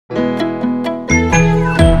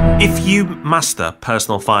If you master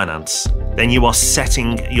personal finance, then you are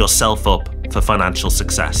setting yourself up for financial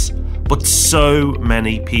success. But so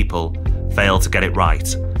many people fail to get it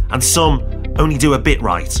right, and some only do a bit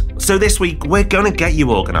right. So this week, we're going to get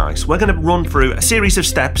you organised. We're going to run through a series of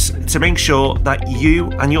steps to make sure that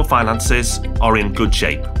you and your finances are in good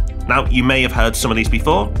shape. Now, you may have heard some of these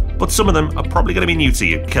before, but some of them are probably going to be new to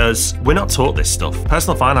you because we're not taught this stuff.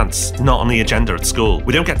 Personal finance is not on the agenda at school.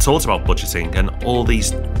 We don't get taught about budgeting and all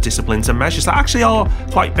these disciplines and measures that actually are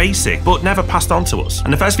quite basic, but never passed on to us.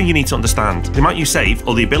 And the first thing you need to understand, the amount you save,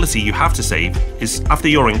 or the ability you have to save, is after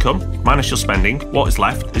your income, minus your spending, what is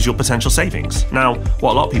left is your potential savings. Now,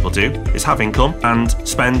 what a lot of people do is have income and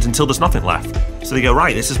spend until there's nothing left. So they go,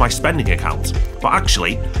 right, this is my spending account. But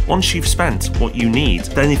actually, once you've spent what you need,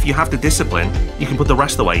 then if you have the discipline, you can put the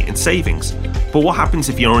rest away in savings. But what happens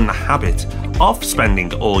if you're in the habit of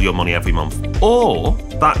spending all your money every month? Or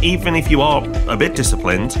that even if you are a bit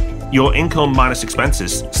disciplined, your income minus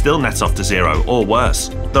expenses still nets off to zero, or worse.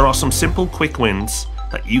 There are some simple quick wins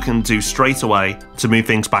that you can do straight away to move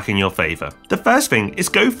things back in your favour. The first thing is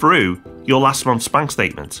go through your last month's bank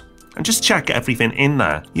statement and just check everything in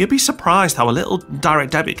there. You'll be surprised how a little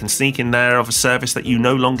direct debit can sneak in there of a service that you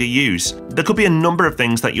no longer use. There could be a number of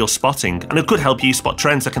things that you're spotting, and it could help you spot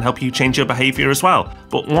trends that can help you change your behaviour as well.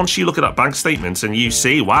 But once you look at that bank statement and you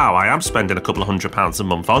see, wow, I am spending a couple of £100 a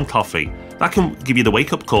month on coffee, that can give you the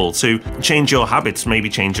wake-up call to change your habits, maybe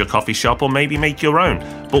change your coffee shop or maybe make your own.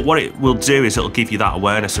 But what it will do is it'll give you that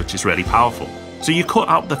awareness, which is really powerful. So you cut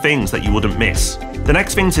out the things that you wouldn't miss. The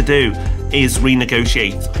next thing to do is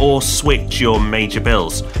renegotiate or switch your major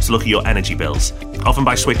bills. So look at your energy bills. Often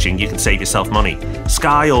by switching, you can save yourself money.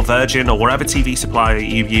 Sky or Virgin or whatever TV supplier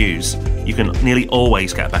you use, you can nearly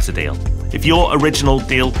always get a better deal. If your original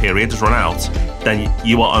deal period has run out, then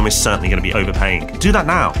you are almost certainly going to be overpaying. Do that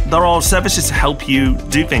now. There are services to help you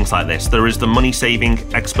do things like this. There is the Money Saving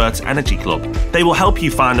Experts Energy Club. They will help you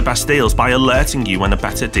find the best deals by alerting you when a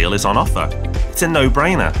better deal is on offer. It's a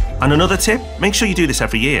no-brainer. And another tip, make sure you do this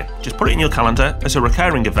every year. Just put it in your calendar as a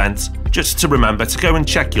recurring event, just to remember to go and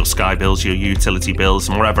check your Sky bills, your utility bills,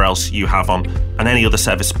 and whatever else you have on, and any other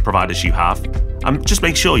service providers you have. And just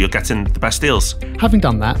make sure you're getting the best deals. Having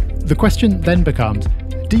done that, the question then becomes,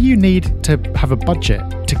 do you need to have a budget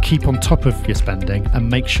to keep on top of your spending and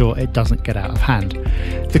make sure it doesn't get out of hand?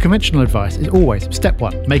 The conventional advice is always, step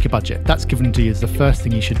one, make a budget. That's given to you as the first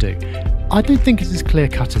thing you should do. I don't think it's as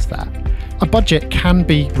clear-cut as that. A budget can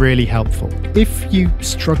be really helpful. If you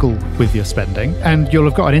struggle with your spending, and you'll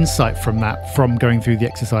have got an insight from that from going through the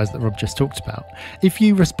exercise that Rob just talked about, if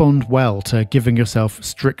you respond well to giving yourself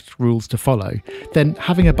strict rules to follow, then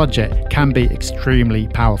having a budget can be extremely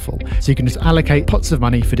powerful. So you can just allocate pots of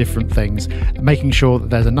money for different things, making sure that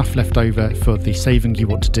there's enough left over for the saving you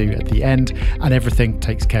want to do at the end, and everything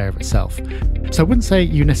takes care of itself. So I wouldn't say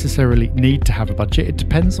you necessarily need to have a budget, it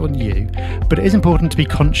depends on you, but it is important to be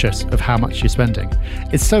conscious of how much you're spending.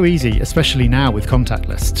 It's so easy, especially now with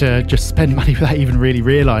contactless, to just spend money without even really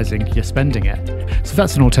realising you're spending it. So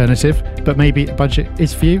that's an alternative, but maybe a budget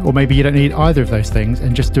is for you, or maybe you don't need either of those things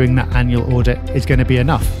and just doing that annual audit is going to be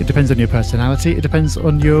enough. It depends on your personality, it depends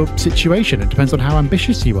on your situation, it depends on how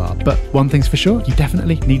ambitious you are, but one thing's for sure, you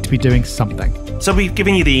definitely need to be doing something. So we've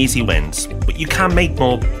given you the easy wins, but you can make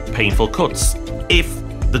more painful cuts if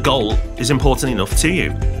the goal is important enough to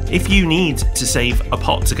you. If you need to save a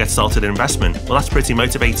pot to get started in investment, well, that's pretty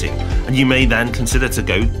motivating, and you may then consider to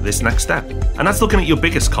go this next step. And that's looking at your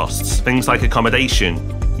biggest costs, things like accommodation,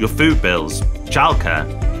 your food bills,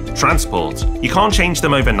 childcare, transport. You can't change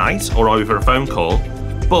them overnight or over a phone call,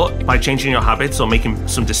 but by changing your habits or making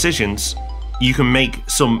some decisions, you can make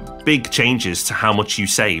some big changes to how much you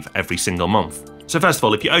save every single month. So first of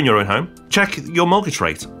all, if you own your own home, check your mortgage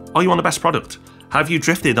rate. Are you on the best product? Have you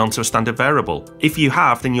drifted onto a standard variable? If you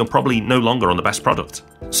have, then you're probably no longer on the best product.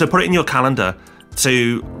 So put it in your calendar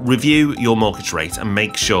to review your mortgage rate and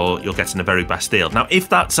make sure you're getting the very best deal. Now, if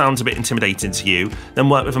that sounds a bit intimidating to you, then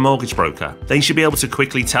work with a mortgage broker. They should be able to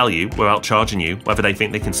quickly tell you, without charging you, whether they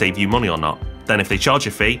think they can save you money or not. Then if they charge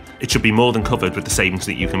a fee, it should be more than covered with the savings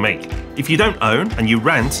that you can make. If you don't own and you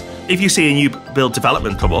rent, if you see a new build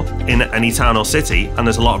development come up in any town or city and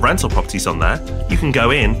there's a lot of rental properties on there, you can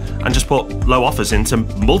go in and just put low offers into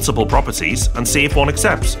multiple properties and see if one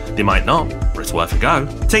accepts. They might not, but it's worth a go.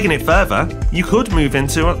 Taking it further, you could move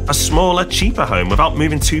into a smaller, cheaper home without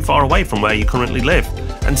moving too far away from where you currently live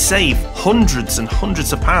and save hundreds and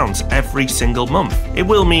hundreds of pounds every single month. It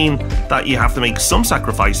will mean that you have to make some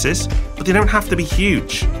sacrifices, but they don't have to be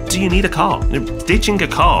huge. Do you need a car? Ditching a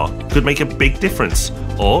car could make a big difference.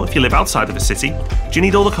 Or if you live outside of a city, do you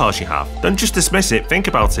need all the cars you have? Don't just dismiss it, think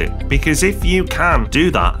about it. Because if you can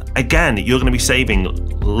do that, again, you're going to be saving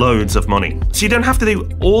loads of money. So you don't have to do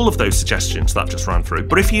all of those suggestions that I've just ran through,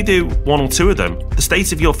 but if you do one or two of them, the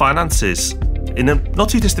state of your finances in a not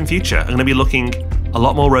too distant future are going to be looking a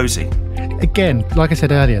lot more rosy. Again, like I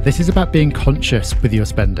said earlier, this is about being conscious with your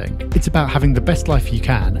spending. It's about having the best life you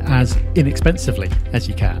can as inexpensively as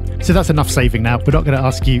you can. So that's enough saving now. We're not going to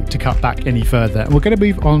ask you to cut back any further. We're going to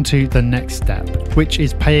move on to the next step, which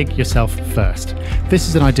is paying yourself first. This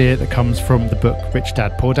is an idea that comes from the book Rich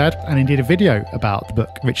Dad Poor Dad, and indeed a video about the book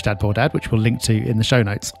Rich Dad Poor Dad, which we'll link to in the show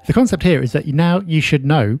notes. The concept here is that now you should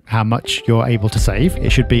know how much you're able to save.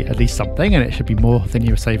 It should be at least something, and it should be more than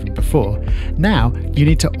you were saving before. Now you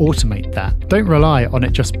need to automate that. Don't rely on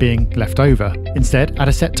it just being left over. Instead, at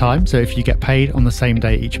a set time, so if you get paid on the same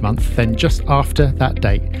day each month, then just after that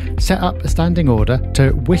date, set up a standing order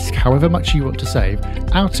to whisk however much you want to save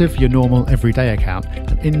out of your normal everyday account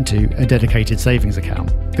and into a dedicated savings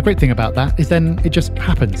account. The great thing about that is then it just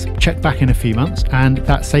happens. Check back in a few months and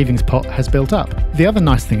that savings pot has built up. The other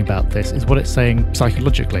nice thing about this is what it's saying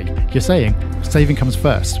psychologically. You're saying saving comes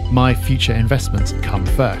first, my future investments come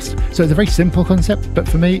first. So it's a very simple concept, but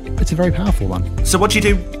for me, it's a very powerful one. So what do you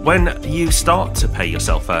do when you start to pay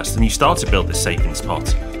yourself first and you start to build this savings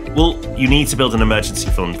pot? Well, you need to build an emergency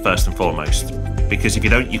fund first and foremost, because if you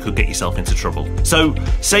don't, you could get yourself into trouble. So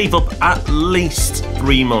save up at least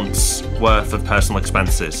 3 months worth of personal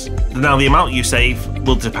expenses. Now, the amount you save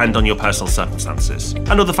will depend on your personal circumstances,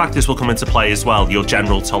 and other factors will come into play as well. Your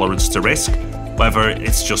general tolerance to risk, whether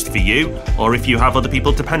it's just for you or if you have other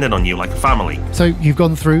people dependent on you, like a family. So you've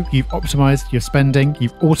gone through, you've optimized your spending,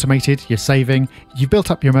 you've automated your saving, you've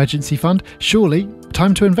built up your emergency fund. Surely,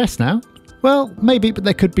 time to invest now? Well, maybe, but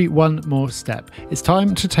there could be one more step. It's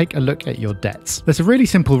time to take a look at your debts. There's a really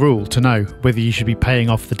simple rule to know whether you should be paying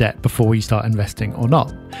off the debt before you start investing or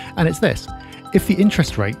not. And it's this: if the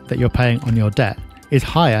interest rate that you're paying on your debt is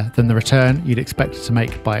higher than the return you'd expect to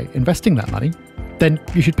make by investing that money, then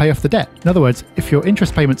you should pay off the debt. In other words, if your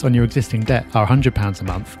interest payments on your existing debt are £100 a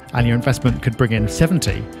month and your investment could bring in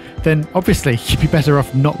 70, then obviously you'd be better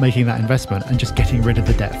off not making that investment and just getting rid of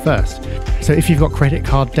the debt first. So if you've got credit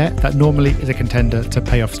card debt, that normally is a contender to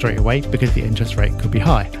pay off straight away because the interest rate could be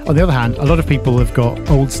high. On the other hand, a lot of people have got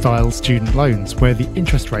old style student loans where the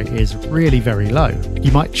interest rate is really very low.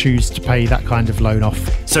 You might choose to pay that kind of loan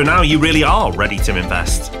off. So now you really are ready to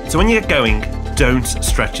invest. So when you get going, don't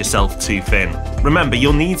stretch yourself too thin. Remember,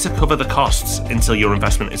 you'll need to cover the costs until your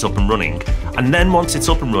investment is up and running. And then once it's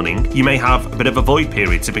up and running, you may have a bit of a void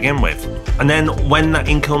period to begin with. And then when that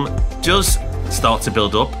income does start to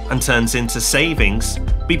build up and turns into savings,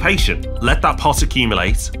 be patient. Let that pot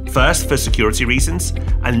accumulate, first for security reasons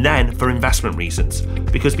and then for investment reasons.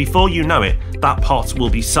 Because before you know it, that pot will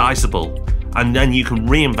be sizable, and then you can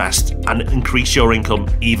reinvest and increase your income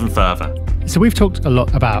even further. So we've talked a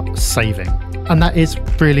lot about saving, and that is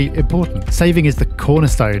really important. Saving is the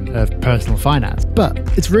cornerstone of personal finance, but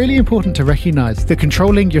it's really important to recognise that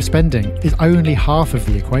controlling your spending is only half of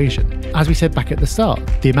the equation. As we said back at the start,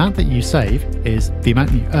 the amount that you save is the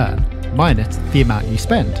amount you earn minus the amount you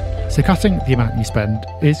spend. So cutting the amount you spend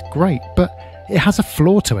is great, but it has a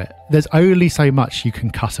flaw to it. There's only so much you can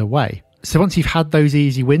cut away. So once you've had those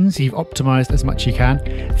easy wins, you've optimized as much as you can,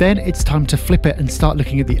 then it's time to flip it and start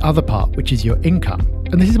looking at the other part, which is your income.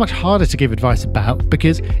 And this is much harder to give advice about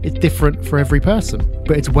because it's different for every person,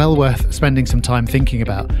 but it's well worth spending some time thinking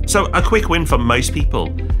about. So a quick win for most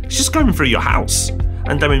people is just going through your house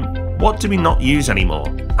and going, what do we not use anymore?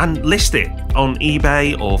 And list it on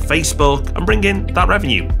eBay or Facebook and bring in that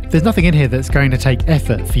revenue. There's nothing in here that's going to take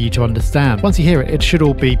effort for you to understand. Once you hear it, it should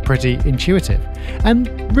all be pretty intuitive.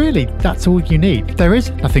 And really, that's all you need. There is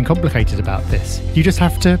nothing complicated about this. You just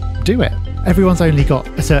have to do it. Everyone's only got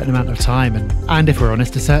a certain amount of time and if we're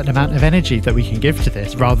honest, a certain amount of energy that we can give to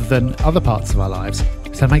this rather than other parts of our lives.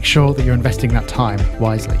 So make sure that you're investing that time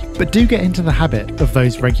wisely. But do get into the habit of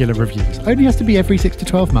those regular reviews. It only has to be every 6 to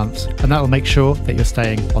 12 months, and that will make sure that you're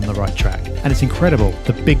staying on the right track. And it's incredible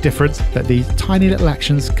the big difference that these tiny little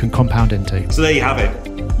actions can compound into. So there you have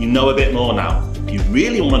it. You know a bit more now. If you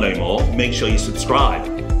really want to know more, make sure you subscribe.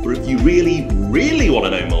 Or if you really, really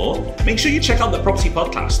want to know more, make sure you check out the Property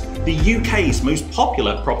Podcast, the UK's most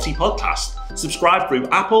popular property podcast. Subscribe through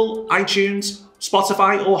Apple, iTunes,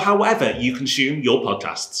 Spotify, or however you consume your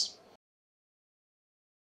podcasts.